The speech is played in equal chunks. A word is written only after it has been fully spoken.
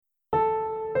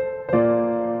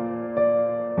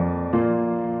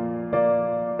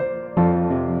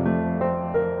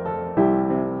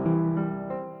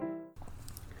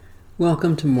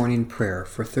Welcome to morning prayer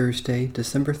for Thursday,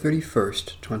 December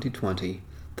 31st, 2020,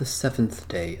 the 7th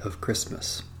day of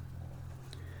Christmas.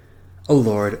 O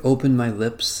Lord, open my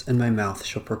lips, and my mouth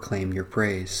shall proclaim your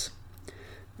praise.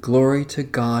 Glory to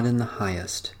God in the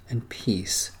highest, and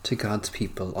peace to God's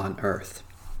people on earth.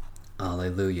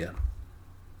 Alleluia.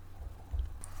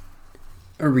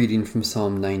 A reading from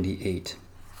Psalm 98.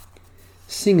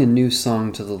 Sing a new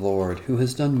song to the Lord, who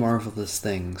has done marvelous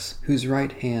things, whose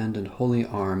right hand and holy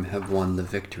arm have won the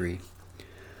victory.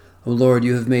 O Lord,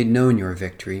 you have made known your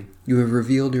victory. You have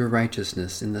revealed your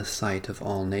righteousness in the sight of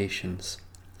all nations.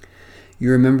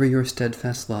 You remember your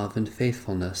steadfast love and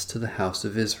faithfulness to the house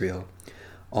of Israel.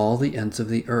 All the ends of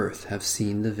the earth have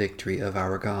seen the victory of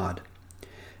our God.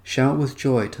 Shout with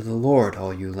joy to the Lord,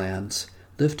 all you lands.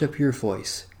 Lift up your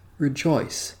voice.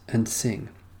 Rejoice and sing.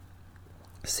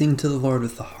 Sing to the Lord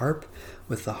with the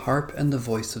harp and the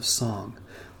voice of song.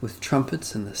 With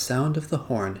trumpets and the sound of the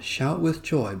horn, shout with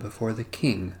joy before the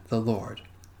King, the Lord.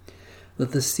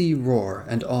 Let the sea roar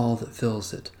and all that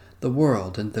fills it, the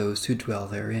world and those who dwell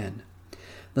therein.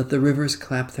 Let the rivers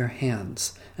clap their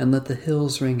hands, and let the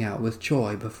hills ring out with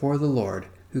joy before the Lord,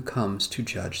 who comes to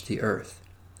judge the earth.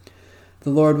 The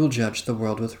Lord will judge the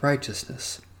world with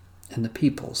righteousness, and the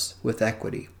peoples with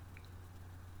equity.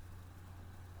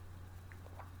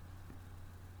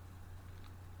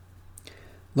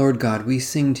 Lord God, we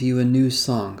sing to you a new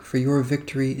song, for your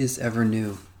victory is ever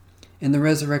new. In the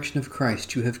resurrection of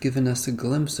Christ you have given us a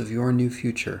glimpse of your new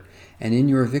future, and in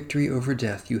your victory over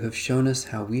death you have shown us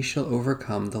how we shall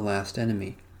overcome the last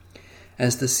enemy.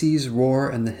 As the seas roar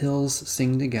and the hills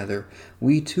sing together,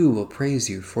 we too will praise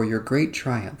you for your great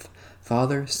triumph,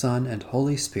 Father, Son, and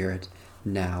Holy Spirit,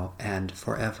 now and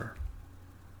forever.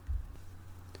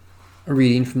 A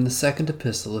reading from the second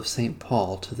epistle of St.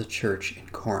 Paul to the church in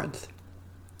Corinth.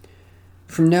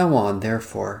 From now on,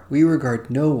 therefore, we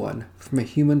regard no one from a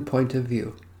human point of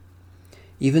view.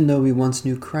 Even though we once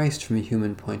knew Christ from a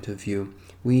human point of view,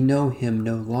 we know him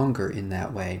no longer in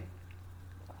that way.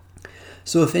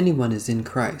 So if anyone is in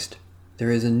Christ,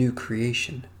 there is a new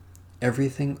creation.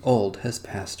 Everything old has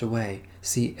passed away.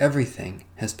 See, everything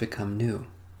has become new.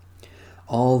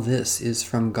 All this is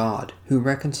from God, who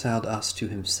reconciled us to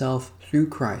himself through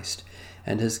Christ,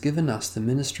 and has given us the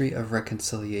ministry of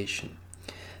reconciliation.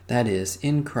 That is,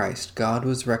 in Christ God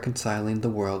was reconciling the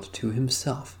world to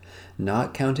himself,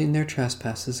 not counting their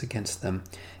trespasses against them,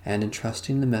 and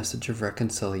entrusting the message of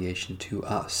reconciliation to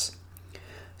us.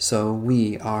 So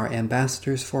we are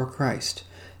ambassadors for Christ,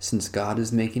 since God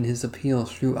is making his appeal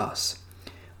through us.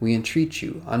 We entreat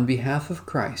you, on behalf of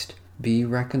Christ, be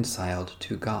reconciled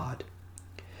to God.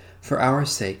 For our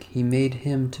sake he made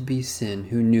him to be sin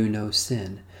who knew no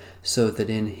sin, so that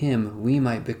in him we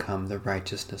might become the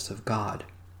righteousness of God.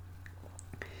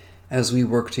 As we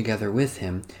work together with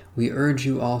him, we urge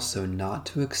you also not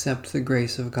to accept the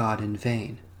grace of God in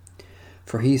vain.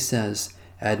 For he says,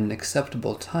 "At an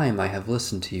acceptable time I have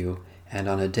listened to you, and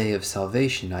on a day of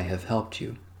salvation I have helped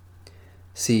you."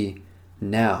 See,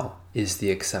 now is the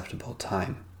acceptable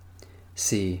time.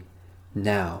 See,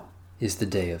 now is the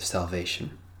day of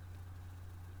salvation.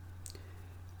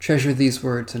 Treasure these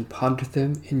words and ponder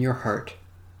them in your heart.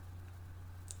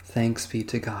 Thanks be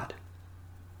to God.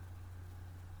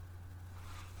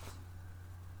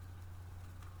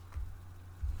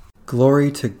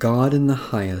 Glory to God in the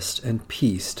highest, and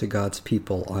peace to God's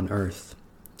people on earth.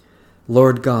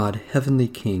 Lord God, heavenly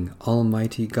King,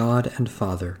 almighty God and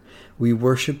Father, we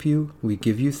worship you, we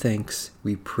give you thanks,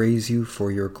 we praise you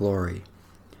for your glory.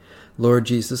 Lord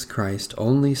Jesus Christ,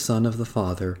 only Son of the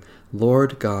Father,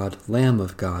 Lord God, Lamb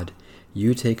of God,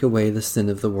 you take away the sin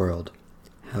of the world.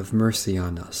 Have mercy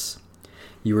on us.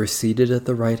 You are seated at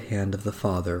the right hand of the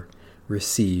Father.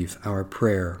 Receive our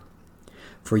prayer.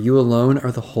 For you alone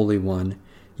are the Holy One,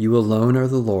 you alone are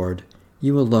the Lord,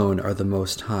 you alone are the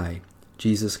Most High,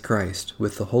 Jesus Christ,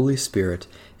 with the Holy Spirit,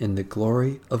 in the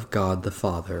glory of God the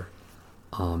Father.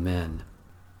 Amen.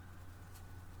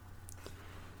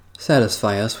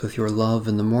 Satisfy us with your love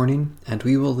in the morning, and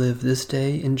we will live this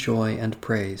day in joy and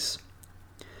praise.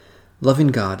 Loving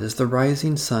God, as the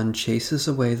rising sun chases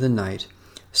away the night,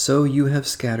 so you have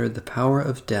scattered the power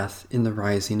of death in the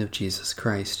rising of Jesus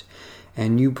Christ,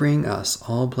 and you bring us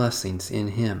all blessings in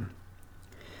him.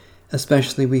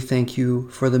 Especially we thank you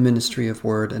for the ministry of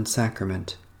word and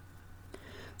sacrament,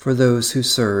 for those who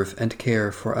serve and care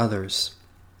for others,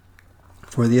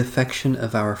 for the affection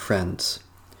of our friends,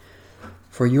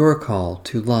 for your call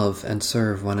to love and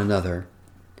serve one another,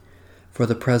 for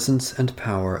the presence and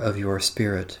power of your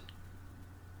Spirit.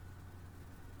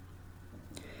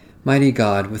 Mighty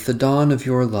God, with the dawn of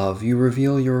your love you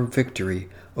reveal your victory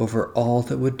over all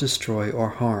that would destroy or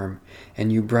harm,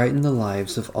 and you brighten the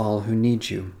lives of all who need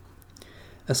you.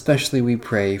 Especially we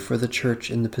pray for the Church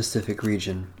in the Pacific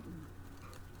region,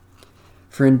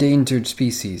 for endangered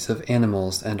species of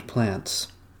animals and plants,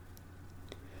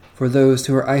 for those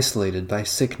who are isolated by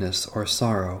sickness or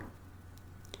sorrow,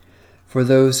 for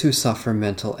those who suffer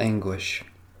mental anguish,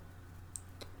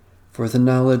 for the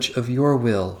knowledge of your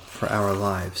will for our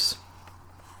lives.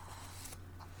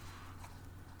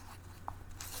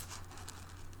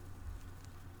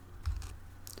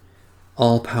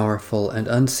 All-powerful and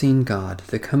unseen God,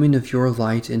 the coming of your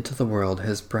light into the world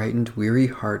has brightened weary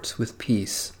hearts with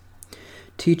peace.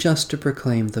 Teach us to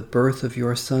proclaim the birth of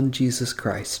your Son, Jesus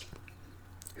Christ,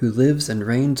 who lives and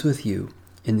reigns with you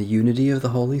in the unity of the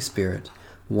Holy Spirit,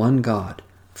 one God,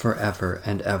 forever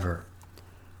and ever.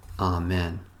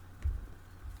 Amen.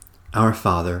 Our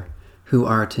Father, who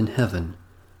art in heaven,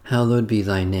 hallowed be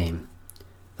thy name.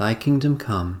 Thy kingdom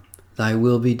come, thy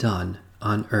will be done,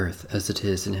 on earth as it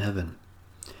is in heaven.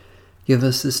 Give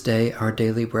us this day our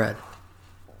daily bread,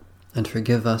 and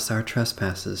forgive us our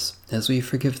trespasses, as we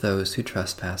forgive those who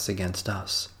trespass against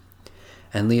us.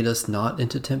 And lead us not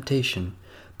into temptation,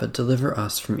 but deliver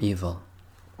us from evil.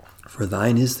 For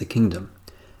thine is the kingdom,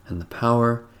 and the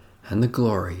power, and the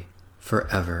glory,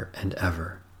 forever and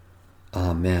ever.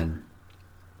 Amen.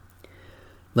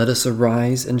 Let us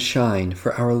arise and shine,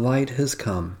 for our light has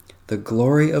come. The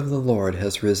glory of the Lord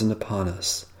has risen upon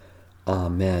us.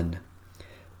 Amen.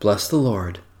 Bless the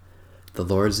Lord. The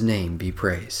Lord's name be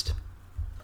praised.